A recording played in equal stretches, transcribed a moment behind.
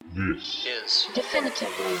This is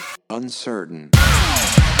Definitively Uncertain.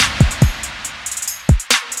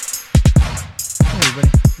 Hey everybody,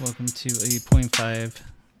 welcome to a 0.5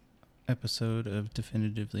 episode of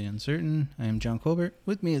Definitively Uncertain. I am John Colbert.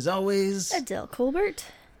 With me as always, Adele Colbert.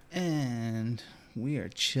 and we are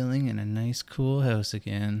chilling in a nice cool house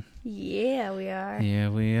again. Yeah, we are. Yeah,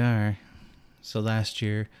 we are. So last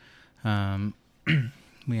year, we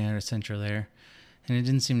had a central air, and it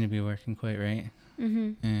didn't seem to be working quite right.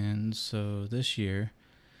 Mm-hmm. And so this year,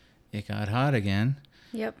 it got hot again.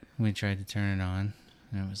 Yep. We tried to turn it on,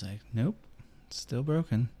 and it was like, nope, it's still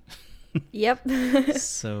broken. Yep.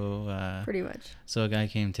 So, Pretty much. So a guy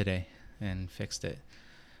came today and fixed it,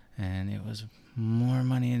 and it was more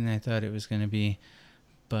money than I thought it was going to be,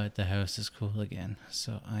 but the house is cool again,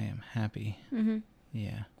 so I am happy. Mm-hmm.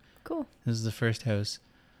 Yeah. Cool. This is the first house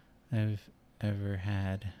I've ever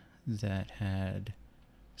had that had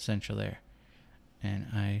central air, and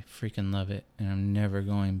I freaking love it, and I'm never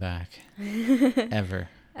going back. Ever.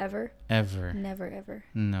 Ever? Ever. Never ever.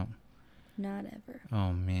 No. Not ever.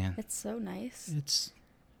 Oh, man. It's so nice. It's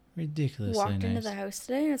ridiculously Walked nice. into the house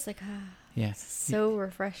today and it's like, Yeah. it's so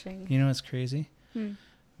refreshing. You know what's crazy? Hmm.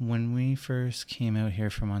 When we first came out here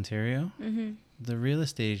from Ontario, Mm-hmm. the real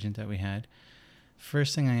estate agent that we had,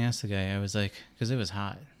 first thing I asked the guy, I was like, because it was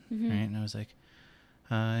hot, Mm-hmm. right? And I was like,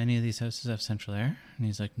 any of these houses have central air? And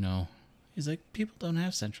he's like, no. He's like, people don't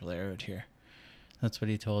have central air out here. That's what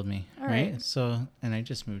he told me, All right? right. So, and I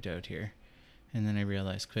just moved out here. And then I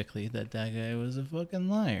realized quickly that that guy was a fucking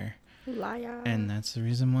liar. Liar. And that's the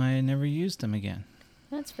reason why I never used him again.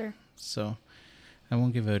 That's fair. So, I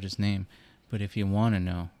won't give out his name. But if you want to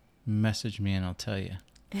know, message me and I'll tell you.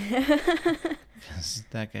 Because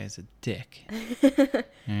that guy's a dick.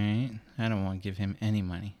 Alright? I don't want to give him any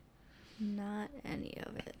money. Not any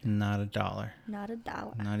of it. Not a dollar. Not a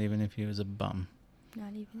dollar. Not even if he was a bum. Not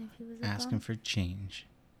even if he was a Asking bum. for change.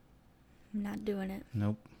 I'm not doing it.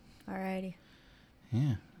 Nope. Alrighty.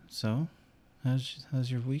 Yeah. So,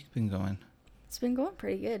 how's your week been going? It's been going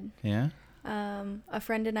pretty good. Yeah? A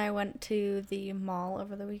friend and I went to the mall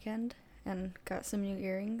over the weekend and got some new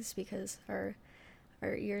earrings because our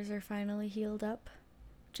ears are finally healed up,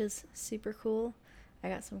 which is super cool. I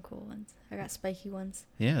got some cool ones. I got spiky ones.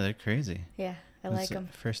 Yeah, they're crazy. Yeah, I like them.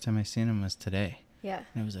 The first time I seen them was today. Yeah,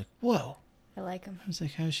 And I was like, whoa. I like them. I was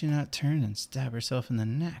like, how does she not turn and stab herself in the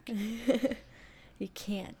neck? You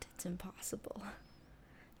can't. It's impossible.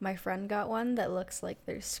 My friend got one that looks like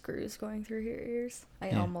there's screws going through her ears. I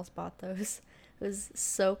Yeah. almost bought those. It was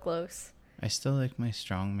so close. I still like my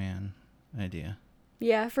strongman idea.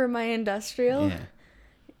 Yeah, for my industrial. Yeah.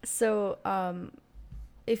 So,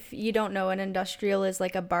 if you don't know, an industrial is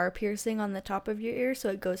like a bar piercing on the top of your ear, so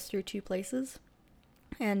it goes through two places.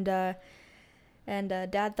 And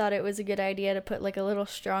Dad thought it was a good idea to put like a little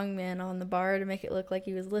strongman on the bar to make it look like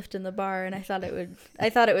he was lifting the bar, and I thought it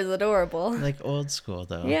was adorable. Like old school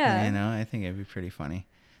though. Yeah. You know, I think it'd be pretty funny.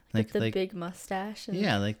 With the big mustache. And,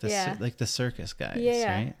 yeah, like the yeah. like the circus guys,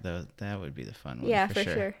 Yeah. right? That would be the fun one. Yeah, for for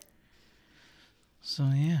sure. sure. So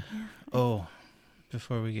yeah. Oh,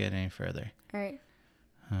 before we get any further, All right.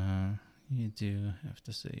 you do have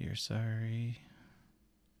to say you're sorry.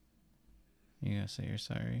 You gotta say you're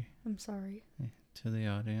sorry I'm sorry to the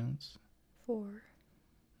audience. for.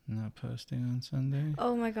 Not posting on Sunday.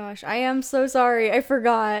 Oh my gosh, I am so sorry. I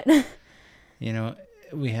forgot. You know,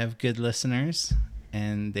 we have good listeners,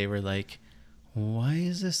 and they were like, "Why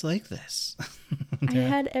is this like this?" I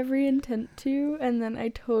had every intent to, and then I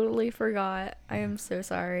totally forgot. I am so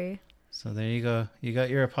sorry. So there you go. You got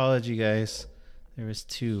your apology, guys. There was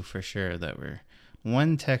two for sure that were...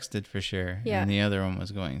 One texted for sure, Yeah. and the other one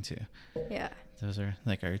was going to. Yeah. Those are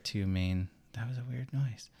like our two main... That was a weird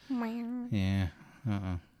noise. Yeah.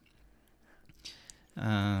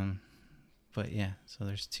 But yeah, so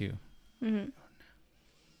there's two. Mm-hmm.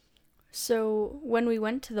 So when we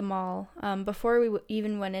went to the mall, before we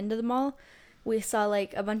even went into the mall, we saw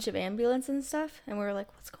like a bunch of ambulance and stuff, and we were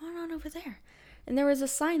like, what's going on over there? And there was a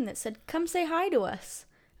sign that said, come say hi to us.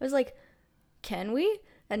 I was like, can we?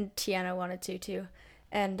 And Tiana wanted to too.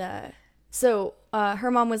 And so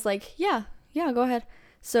her mom was like, yeah, go ahead.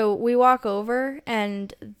 So we walk over,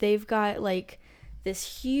 and they've got like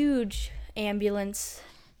this huge ambulance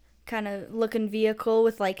kind of looking vehicle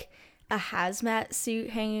with like a hazmat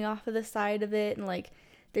suit hanging off of the side of it, and like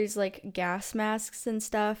there's like gas masks and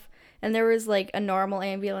stuff, and there was like a normal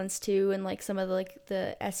ambulance too, and like some of the, like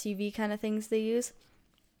the SUV kind of things they use.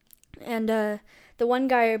 And the one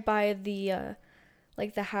guy by the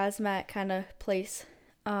like the hazmat kind of place,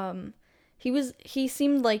 he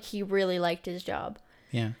seemed like he really liked his job.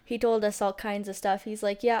 Yeah. He told us all kinds of stuff. He's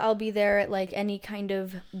like, yeah, I'll be there at like any kind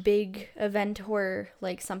of big event where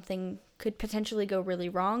like something could potentially go really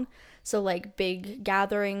wrong. So like big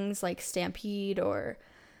gatherings like Stampede or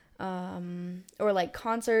like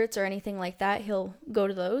concerts or anything like that, he'll go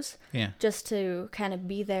to those. Yeah. Just to kind of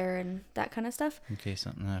be there and that kind of stuff. In case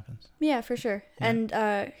something happens. Yeah, for sure. Yeah.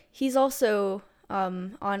 And he's also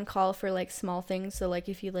on call for like small things. So like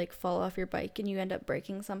if you like fall off your bike and you end up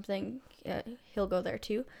breaking something, he'll go there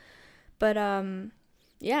too. But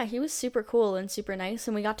yeah, he was super cool and super nice,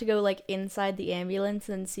 and we got to go like inside the ambulance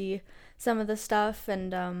and see some of the stuff.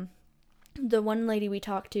 And the one lady we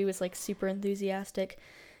talked to was like super enthusiastic,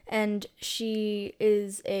 and she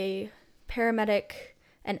is a paramedic,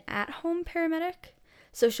 an at-home paramedic.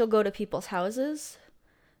 So she'll go to people's houses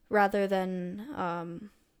rather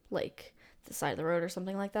than like the side of the road or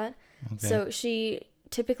something like that. Okay. So she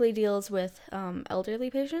typically deals with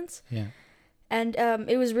elderly patients. Yeah. And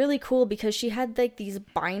it was really cool because she had like these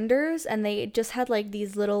binders, and they just had like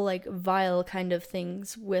these little like vial kind of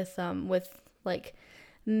things with like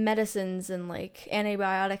medicines and like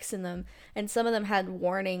antibiotics in them, and some of them had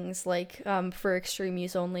warnings like for extreme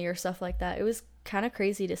use only or stuff like that. It was kind of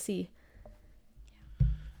crazy to see.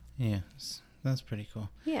 Yeah, that's pretty cool.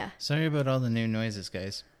 Yeah. Sorry about all the new noises,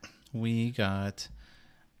 guys. We got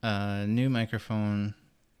new microphone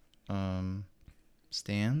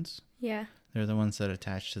stands. Yeah. They're the ones that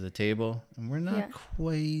attach to the table, and we're not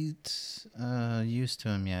quite used to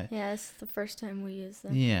them yet. Yeah, it's the first time we use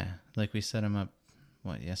them. Yeah, like we set them up,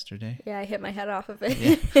 yesterday? Yeah, I hit my head off of it,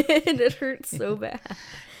 Yeah. and it hurts so bad.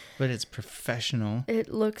 But it's professional.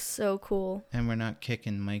 It looks so cool. And we're not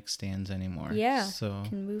kicking mic stands anymore. Yeah, So I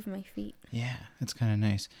can move my feet. yeah, it's kind of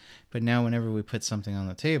nice. But now whenever we put something on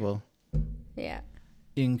the table, Yeah.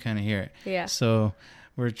 you can kind of hear it. Yeah. So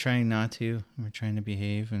we're trying not to. We're trying to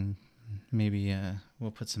behave, and maybe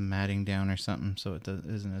we'll put some matting down or something so it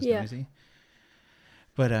isn't as noisy.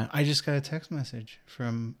 But I just got a text message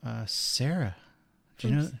from Sarah. Do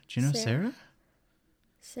you know Sarah?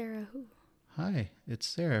 Sarah who? Hi, it's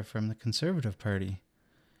Sarah from the Conservative Party.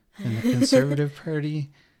 And the Conservative Party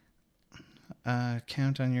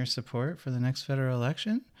count on your support for the next federal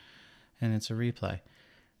election. And it's a reply.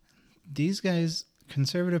 These guys,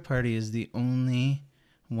 Conservative Party is the only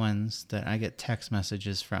ones that I get text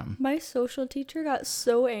messages from. My social teacher got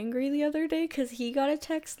so angry the other day because he got a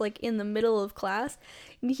text like in the middle of class,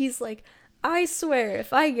 and he's like, I swear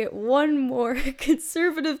if I get one more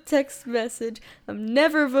conservative text message, I'm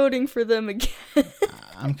never voting for them again.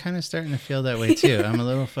 I'm kind of starting to feel that way too. I'm a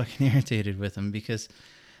little fucking irritated with them because,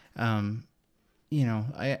 I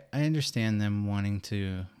understand them wanting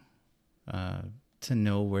to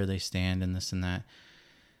know where they stand and this and that.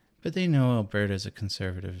 But they know Alberta's a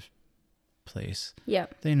conservative place. Yeah.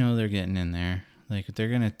 They know they're getting in there. Like, they're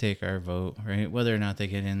going to take our vote, right? Whether or not they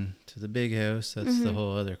get into the big house, that's the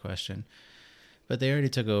whole other question. But they already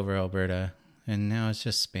took over Alberta, and now it's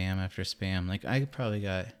just spam after spam. Like, I probably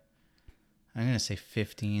got, I'm going to say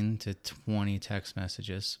 15 to 20 text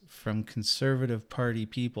messages from Conservative Party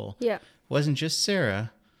people. Yeah. It wasn't just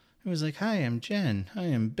Sarah. It was like, hi, I'm Jen. Hi,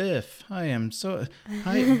 I'm Biff. Hi, I'm so...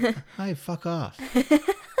 Hi, fuck off.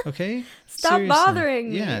 Okay? Stop Seriously. bothering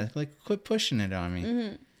me. Yeah, like, quit pushing it on me.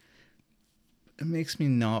 Mm-hmm. It makes me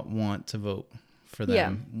not want to vote for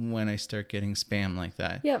them when I start getting spam like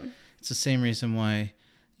that. Yep. It's the same reason why,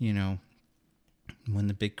 when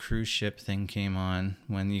the big cruise ship thing came on,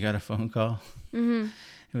 when you got a phone call, it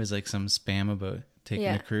was like some spam about taking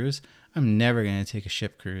a cruise. I'm never going to take a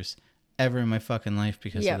ship cruise ever in my fucking life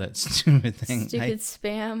because of that stupid thing. Stupid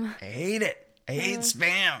spam. I hate it. I hate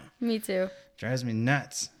spam. Me too. Drives me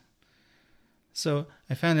nuts. So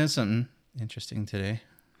I found out something interesting today.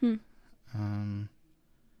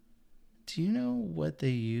 Do you know what they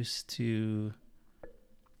used to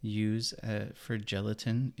use for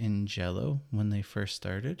gelatin in Jell-O when they first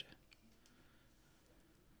started?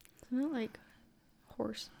 Isn't it like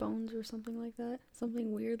horse bones or something like that?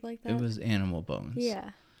 Something weird like that? It was animal bones.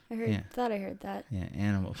 Yeah. I heard that. Yeah,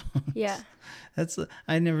 animal bones. Yeah.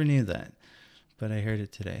 I never knew that, but I heard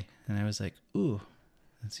it today, and I was like, ooh,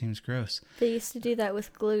 that seems gross. They used to do that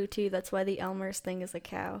with glue too. That's why the Elmer's thing is a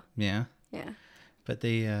cow. Yeah. Yeah. But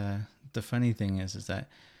the funny thing is that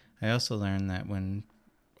I also learned that when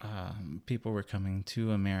people were coming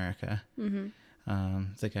to America,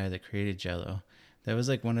 the guy that created Jell-O, that was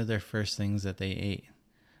like one of their first things that they ate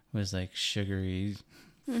was like sugary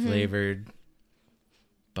flavored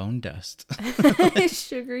bone dust.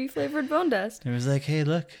 Sugary flavored bone dust. It was like, hey,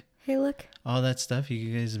 look, all that stuff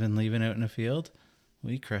you guys have been leaving out in the field,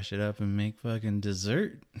 we crush it up and make fucking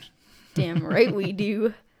dessert. Damn right we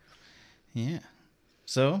do. Yeah.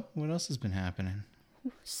 So, what else has been happening?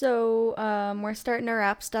 So, we're starting to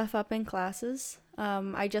wrap stuff up in classes.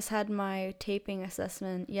 I just had my taping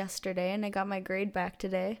assessment yesterday and I got my grade back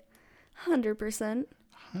today. 100%.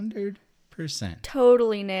 100%.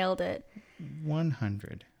 Totally nailed it.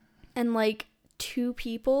 100. And like 2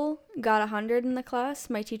 people got 100 in the class,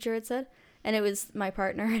 my teacher had said, and it was my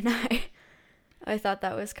partner and I. I thought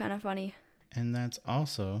that was kind of funny. And that's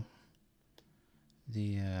also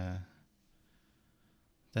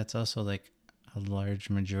that's also like a large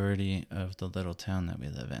majority of the little town that we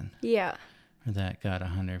live in. Yeah. That got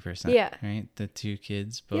 100%. Yeah. Right? The 2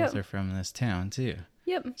 kids both are from this town too.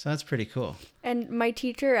 Yep. So that's pretty cool. And my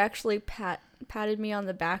teacher actually patted me on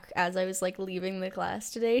the back as I was like leaving the class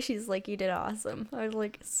today. She's like, "You did awesome." I was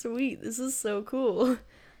like, "Sweet, this is so cool."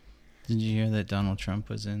 Did you hear that Donald Trump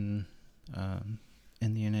was in the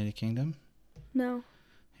United Kingdom? No.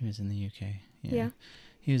 He was in the UK. Yeah.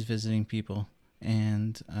 He was visiting people,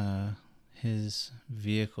 and his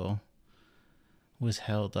vehicle was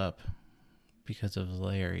held up because of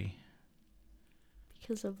Larry.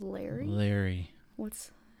 Because of Larry? Larry.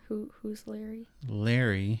 Who's Larry?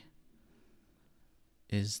 Larry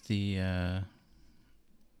is is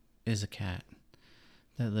a cat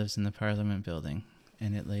that lives in the Parliament building,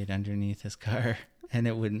 and it laid underneath his car and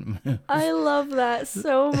it wouldn't move. I love that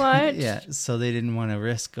so much. Yeah, so they didn't want to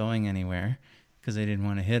risk going anywhere because they didn't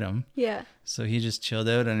want to hit him. Yeah. So he just chilled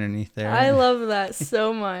out underneath there. I love that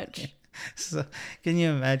so much. So can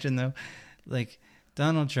you imagine though, like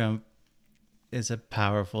Donald Trump is a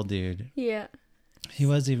powerful dude. Yeah. He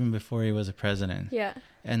was even before he was a president. Yeah.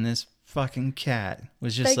 And this fucking cat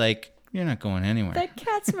was just like, you're not going anywhere. That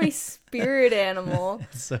cat's my spirit animal.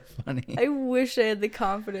 It's so funny. I wish I had the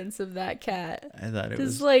confidence of that cat. I thought it just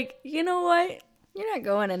was like, you know what? You're not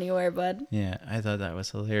going anywhere, bud. Yeah, I thought that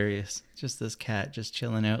was hilarious. Just this cat just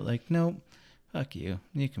chilling out like, nope, fuck you.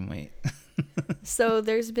 You can wait. So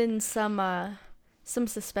there's been some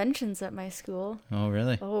suspensions at my school. Oh,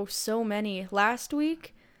 really? Oh, so many. Last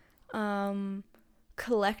week,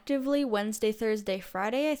 collectively, Wednesday, Thursday,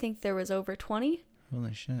 Friday, I think there was over 20.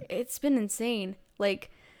 Holy shit. It's been insane. Like,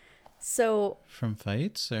 so... From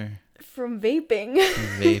fights or? From vaping.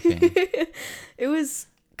 Vaping. It was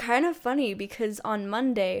kind of funny because on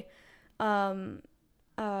Monday, my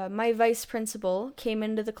vice principal came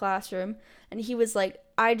into the classroom and he was like,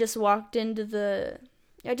 I just walked into the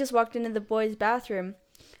boys' bathroom,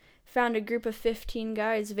 found a group of 15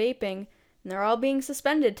 guys vaping, and they're all being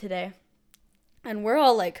suspended today. And we're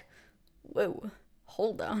all like, whoa,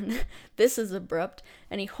 hold on, this is abrupt.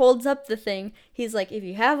 And he holds up the thing. He's like, if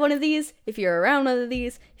you have one of these, if you're around one of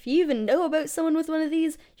these, if you even know about someone with one of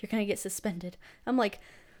these, you're gonna get suspended. I'm like,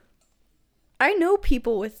 I know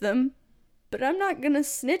people with them, but I'm not gonna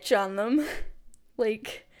snitch on them.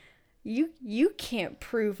 Like, you can't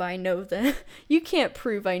prove I know them. You can't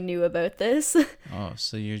prove I knew about this. Oh,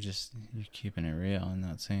 so you're keeping it real and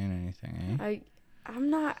not saying anything, eh?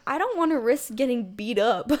 I don't want to risk getting beat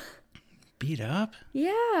up. Beat up?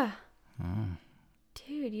 Yeah. Oh.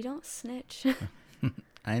 Dude, you don't snitch.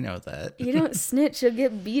 I know that. You don't snitch, you'll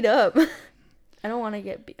get beat up. I don't want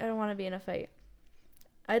to be in a fight.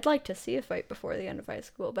 I'd like to see a fight before the end of high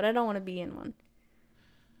school, but I don't want to be in one.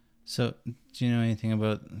 So, do you know anything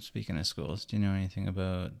about, speaking of schools, do you know anything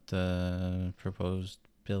about the proposed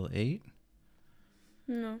Bill 8?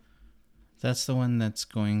 No. That's the one that's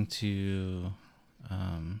going to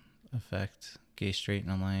affect Gay Straight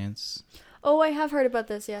and Alliance. Oh, I have heard about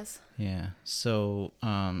this, yes. Yeah. So,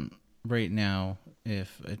 right now,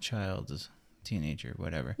 if a child is teenager,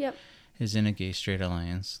 whatever, yep, is in a Gay Straight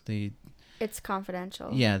Alliance, it's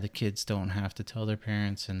confidential. Yeah, the kids don't have to tell their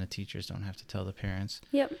parents and the teachers don't have to tell the parents.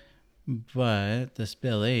 Yep. But this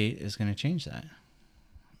Bill 8 is going to change that.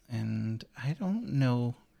 And I don't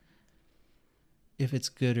know if it's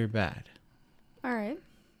good or bad. All right.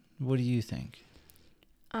 What do you think?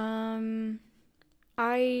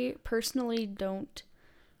 I personally don't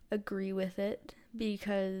agree with it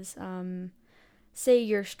because, say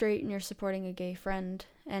you're straight and you're supporting a gay friend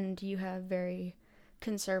and you have very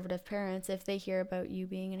conservative parents. If they hear about you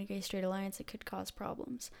being in a gay straight alliance, it could cause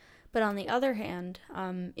problems. But on the other hand,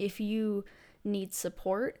 if you need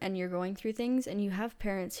support and you're going through things and you have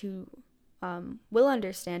parents who will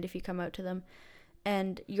understand if you come out to them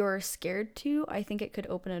and you're scared to, I think it could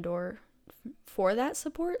open a door for that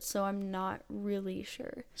support. So I'm not really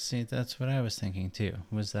sure. See, that's what I was thinking too,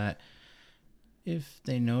 was that if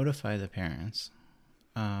they notify the parents,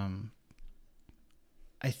 I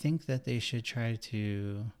think that they should try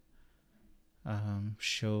to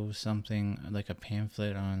show something like a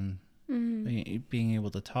pamphlet on being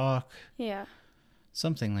able to talk. Yeah.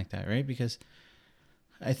 Something like that, right? Because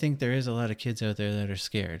I think there is a lot of kids out there that are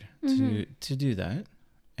scared to do that.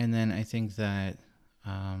 And then I think that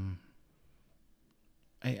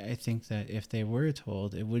I think that if they were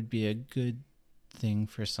told, it would be a good thing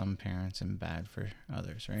for some parents and bad for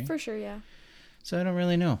others, right? For sure, yeah. So I don't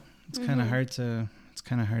really know. It's kind of hard to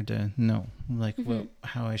know like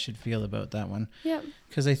how I should feel about that one. Yeah.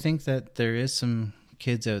 Because I think that there is some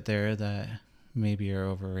kids out there that maybe are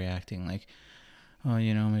overreacting, like, oh,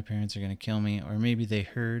 you know, my parents are going to kill me. Or maybe they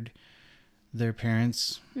heard their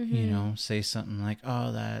parents, you know, say something like,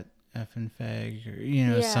 oh, that effing fag, or, you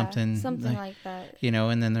know, something like that. You know,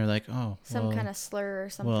 and then they're like, oh, some kind of slur or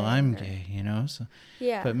something. Well, I'm gay, you know? So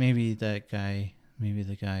yeah. But maybe the guy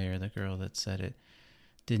or the girl that said it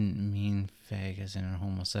didn't mean fag as in a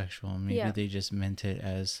homosexual. Maybe they just meant it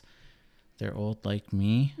as they're old like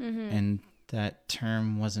me, and that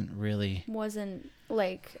term wasn't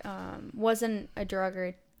a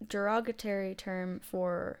derogatory term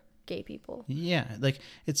for gay people. Yeah, like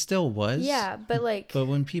it still was. Yeah, but like, but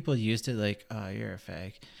when people used it, like, oh, you're a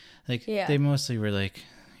fag, like they mostly were like,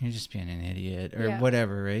 you're just being an idiot or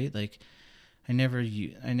whatever, right? Like, I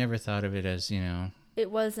never thought of it as, you know.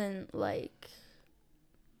 It wasn't like,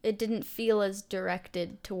 it didn't feel as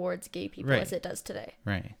directed towards gay people as it does today.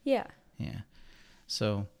 Right. Yeah. Yeah.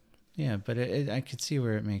 So, yeah, but I could see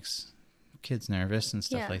where it makes kids nervous and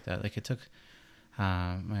stuff like that. Like it took,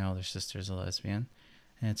 my older sister's a lesbian,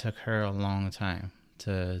 and it took her a long time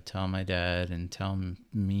to tell my dad and tell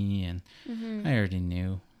me, and I already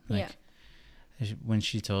knew. Like, when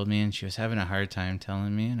she told me, and she was having a hard time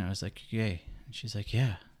telling me, and I was like, "You're gay," and she's like,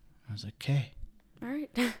 "Yeah." I was like, "Okay." All right.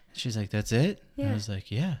 She's like, "That's it?" Yeah. I was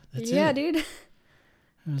like, "Yeah, that's it." Yeah, dude.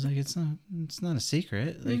 I was like, it's not a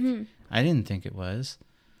secret. Like, I didn't think it was.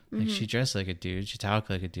 Like, she dressed like a dude. She talked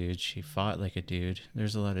like a dude. She fought like a dude.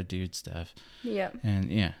 There's a lot of dude stuff. Yeah.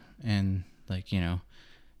 And like, you know,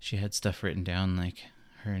 she had stuff written down like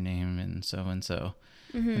her name and so.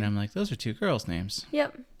 And I'm like, those are two girls' names.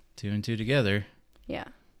 Yep. 2 and 2 together. Yeah.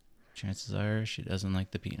 Chances are she doesn't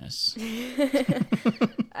like the penis.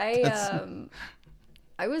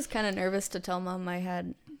 I was kind of nervous to tell Mom I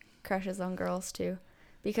had crushes on girls too,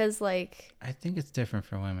 because like, I think it's different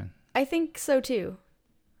for women. I think so too.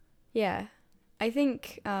 Yeah. I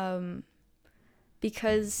think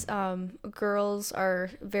because girls are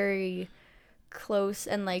very close,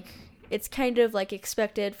 and like it's kind of like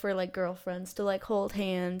expected for like girlfriends to like hold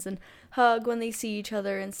hands and hug when they see each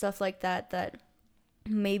other and stuff like that, that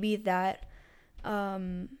maybe that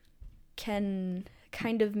can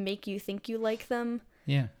kind of make you think you like them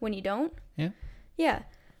when you don't. Yeah.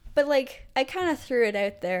 But like, I kind of threw it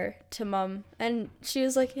out there to Mom, and she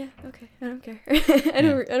was like, "Yeah, okay, I don't care. I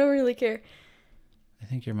don't really care." I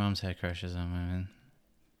think your mom's had crushes on women.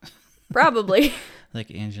 Probably.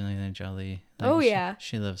 Like Angelina Jolie. Like, oh yeah.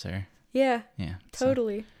 She loves her. Yeah. Yeah.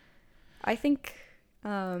 Totally. So. I think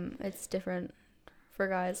it's different for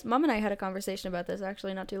guys. Mom and I had a conversation about this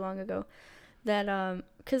actually not too long ago. That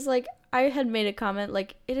cause like I had made a comment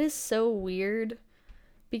like, it is so weird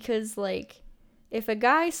because like, if a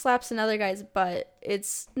guy slaps another guy's butt,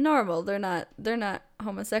 it's normal. They're not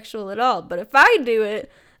homosexual at all. But if I do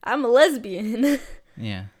it, I'm a lesbian.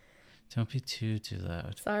 Yeah. Don't be too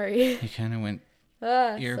loud. Sorry. You kind of went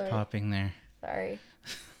ear popping there. Sorry.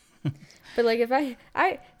 But like, if I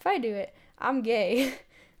do it, I'm gay.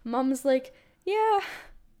 Mom's like, yeah,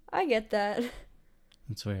 I get that.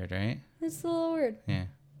 It's weird, right? It's a little weird. Yeah.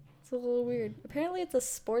 It's a little weird. Apparently it's a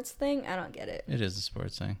sports thing. I don't get it. It is a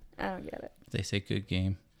sports thing. I don't get it. They say good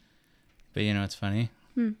game. But you know what's funny?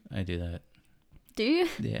 I do that. Do you?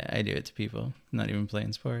 Yeah, I do it to people. Not even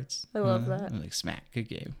playing sports. I love that. I'm like, smack, good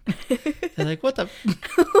game. They're like, what the?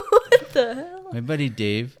 What the hell? My buddy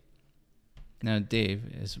Dave. Now, Dave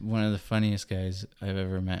is one of the funniest guys I've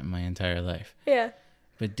ever met in my entire life. Yeah.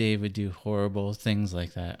 But Dave would do horrible things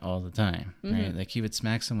like that all the time, right? Like, he would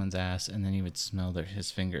smack someone's ass, and then he would smell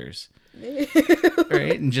his fingers.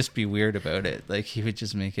 Right? And just be weird about it. Like, he would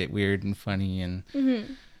just make it weird and funny. And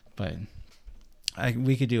but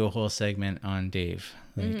we could do a whole segment on Dave.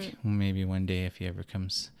 Like, maybe one day if he ever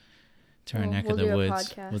comes to our neck of the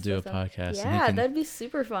woods, we'll do a podcast. Yeah, that'd be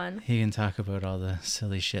super fun. He can talk about all the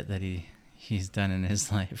silly shit that he's done in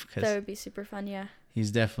his life. That would be super fun, yeah. He's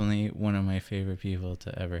definitely one of my favorite people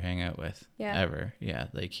to ever hang out with. Yeah. Ever. Yeah.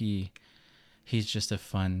 Like, he's just a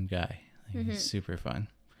fun guy. Like, he's super fun.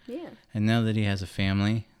 Yeah. And now that he has a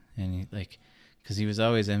family, and because he was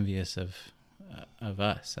always envious of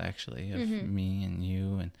us, actually, of me and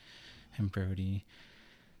you and Brody.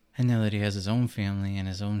 And now that he has his own family, and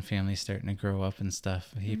his own family's starting to grow up and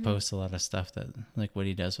stuff, he posts a lot of stuff that, like, what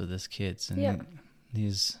he does with his kids. And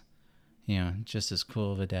he's just as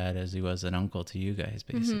cool of a dad as he was an uncle to you guys,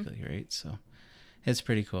 basically, right? So it's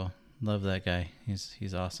pretty cool. Love that guy.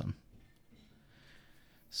 He's awesome.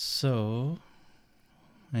 So,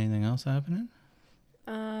 anything else happening?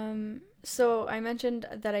 So I mentioned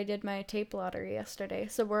that I did my tape lottery yesterday.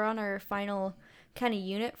 So we're on our final kind of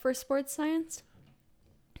unit for sports science.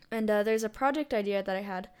 And there's a project idea that I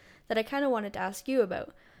had that I kind of wanted to ask you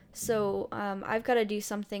about. So I've got to do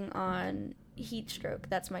something on heat stroke.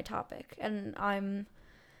 That's my topic. And I'm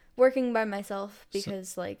working by myself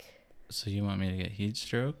because, So you want me to get heat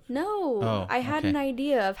stroke? No, I had an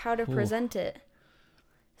idea of how to present it.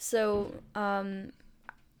 So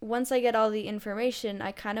once I get all the information,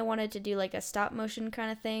 I kind of wanted to do like a stop motion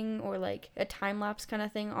kind of thing or like a time lapse kind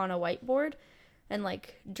of thing on a whiteboard and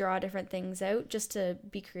like draw different things out just to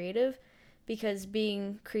be creative, because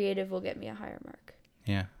being creative will get me a higher mark.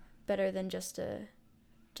 Yeah. Better than just a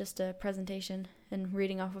presentation and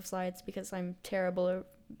reading off of slides, because I'm terrible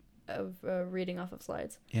of reading off of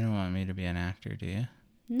slides. You don't want me to be an actor, do you?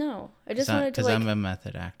 No, I just wanted to because I'm a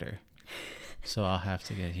method actor. So I'll have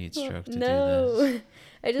to get heat stroke to do this. No,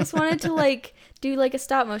 I just wanted to do like a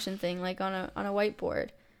stop motion thing, like on a whiteboard,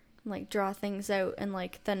 and, like draw things out and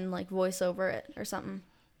then voice over it or something.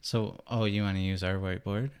 So, you want to use our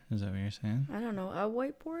whiteboard? Is that what you're saying? I don't know, a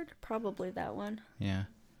whiteboard, probably that one. Yeah,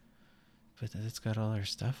 but it's got all our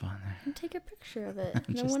stuff on there. And take a picture of it. I'm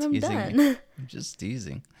then just when I'm teasing done. you. I'm just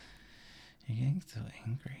teasing. You're getting so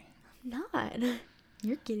angry. I'm not.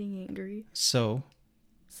 You're getting angry. So.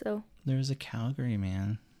 There was a Calgary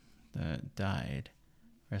man that died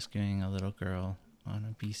rescuing a little girl on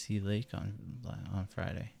a BC lake on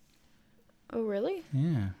Friday. Oh, really?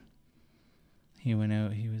 Yeah. He went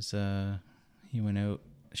out.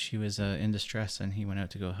 She was in distress, and he went out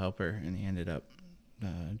to go help her, and he ended up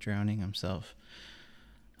drowning himself.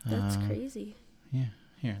 That's crazy. Yeah.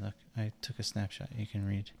 Here, look. I took a snapshot. You can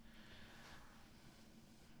read.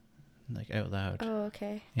 Out loud. Oh,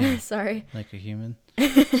 okay. Yeah. Sorry. Like a human,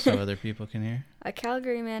 so other people can hear. A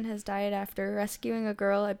Calgary man has died after rescuing a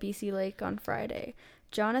girl at BC Lake on Friday.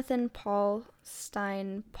 Jonathan Paul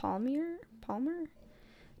Stein Palmer,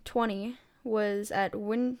 20, was at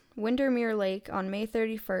Windermere Lake on May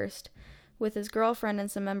 31st with his girlfriend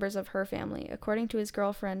and some members of her family. According to his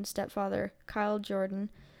girlfriend, stepfather, Kyle Jordan,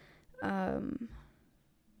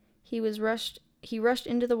 he rushed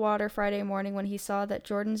into the water Friday morning when he saw that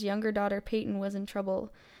Jordan's younger daughter, Peyton, was in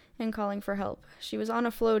trouble and calling for help. She was on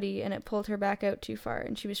a floaty, and it pulled her back out too far,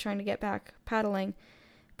 and she was trying to get back paddling,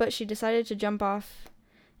 but she decided to jump off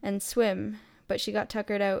and swim, but she got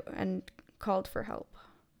tuckered out and called for help.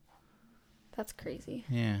 That's crazy.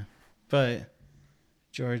 Yeah, but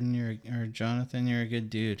Jonathan, you're a good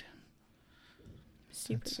dude.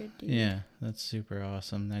 Good dude. Yeah, that's super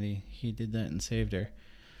awesome that he did that and saved her.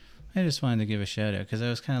 I just wanted to give a shout out because I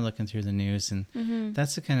was kind of looking through the news, and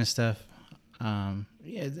that's the kind of stuff.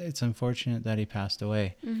 It's unfortunate that he passed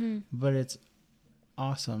away, but it's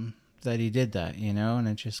awesome that he did that, and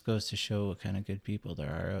it just goes to show what kind of good people there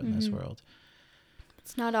are out in this world.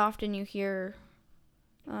 It's not often you hear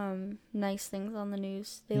nice things on the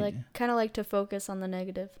news. They kind of like to focus on the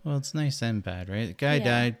negative. Well, it's nice and bad, right? The guy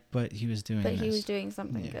died, but he was doing he was doing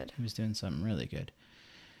something good. He was doing something really good.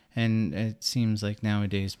 And it seems like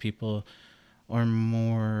nowadays people are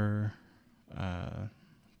more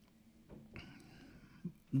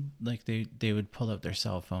like they would pull out their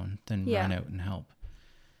cell phone than run out and help.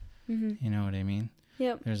 You know what I mean?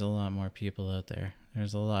 Yep. There's a lot more people out there.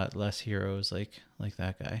 There's a lot less heroes like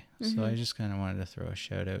that guy. So I just kind of wanted to throw a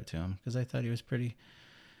shout out to him because I thought he was a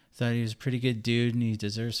pretty good dude, and he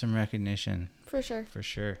deserves some recognition. For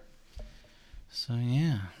sure. So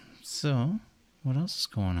yeah. So what else is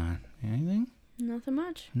going on? Anything? Nothing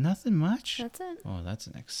much. Nothing much? That's it. Oh, that's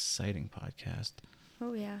an exciting podcast.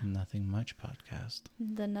 Oh, yeah. Nothing Much podcast.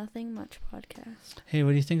 The Nothing Much podcast. Hey,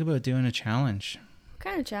 what do you think about doing a challenge? What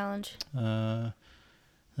kind of challenge?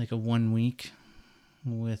 Like a 1 week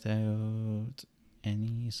without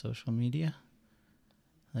any social media?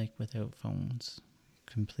 Like without phones.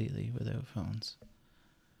 Completely without phones.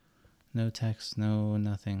 No text, no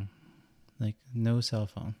nothing. Like no cell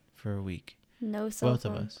phone for a week. No cell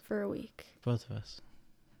phone for a week. Both of us.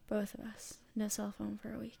 No cell phone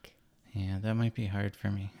for a week. Yeah, that might be hard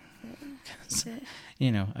for me.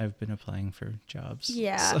 I've been applying for jobs.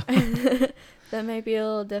 Yeah. So. That might be a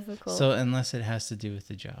little difficult. So unless it has to do with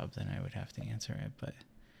the job, then I would have to answer it. But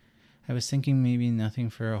I was thinking maybe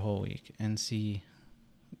nothing for a whole week and see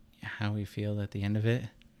how we feel at the end of it.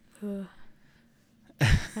 I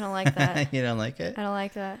don't like that. You don't like it? I don't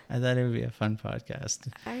like that. I thought it would be a fun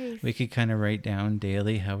podcast. We could kind of write down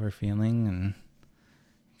daily how we're feeling and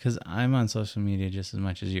Because I'm on social media just as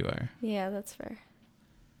much as you are. Yeah, that's fair.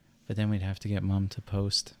 But then we'd have to get Mom to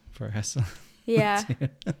post for us. Yeah.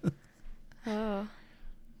 Oh.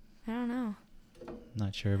 I don't know.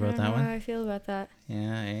 Not sure about that I don't know one. how I feel about that.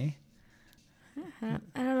 Yeah, eh? I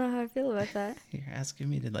don't know how I feel about that. You're asking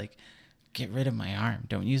me to, like, get rid of my arm.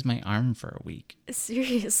 Don't use my arm for a week.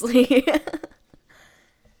 Seriously. Can't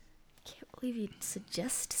believe you'd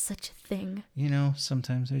suggest such a thing. You know,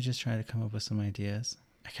 sometimes I just try to come up with some ideas.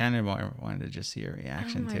 I kind of wanted to just see your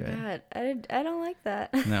reaction to it. Oh my god. I don't like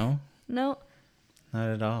that. No? No, Not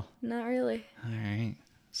at all. not really. All right.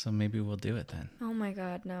 So maybe we'll do it then. Oh my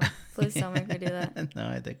god, no. Please don't make me do that. No,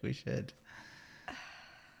 I think we should.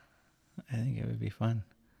 I think it would be fun.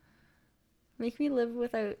 Make me live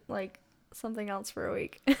without, like, something else for a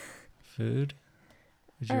week. Food?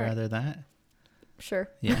 Would you All right. rather that? Sure.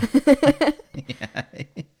 Yeah. Yeah.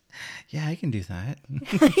 Yeah, I can do that.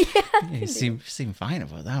 You seem fine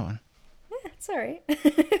about that one. Yeah, it's alright.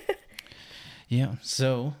 Yeah.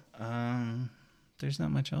 So, there's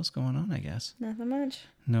not much else going on, I guess. Nothing much.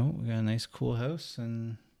 No, we got a nice cool house,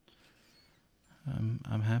 and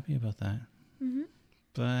I'm happy about that. Mm-hmm.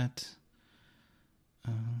 But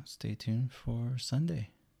stay tuned for Sunday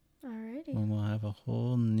Alrighty. when we'll have a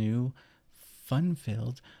whole new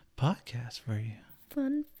fun-filled podcast for you.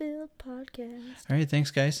 Fun-filled podcast. All right,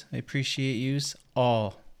 thanks, guys. I appreciate yous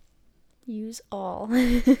all. Use all.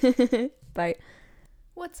 Bye.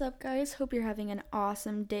 What's up, guys? Hope you're having an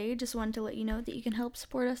awesome day. Just wanted to let you know that you can help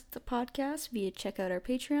support us at the podcast via check out our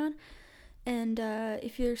Patreon. And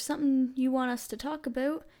if there's something you want us to talk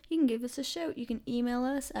about, you can give us a shout. You can email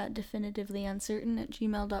us at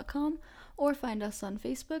definitivelyuncertain@gmail.com or find us on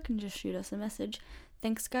Facebook and just shoot us a message.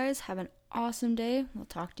 Thanks, guys. Have an awesome day. We'll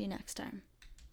talk to you next time.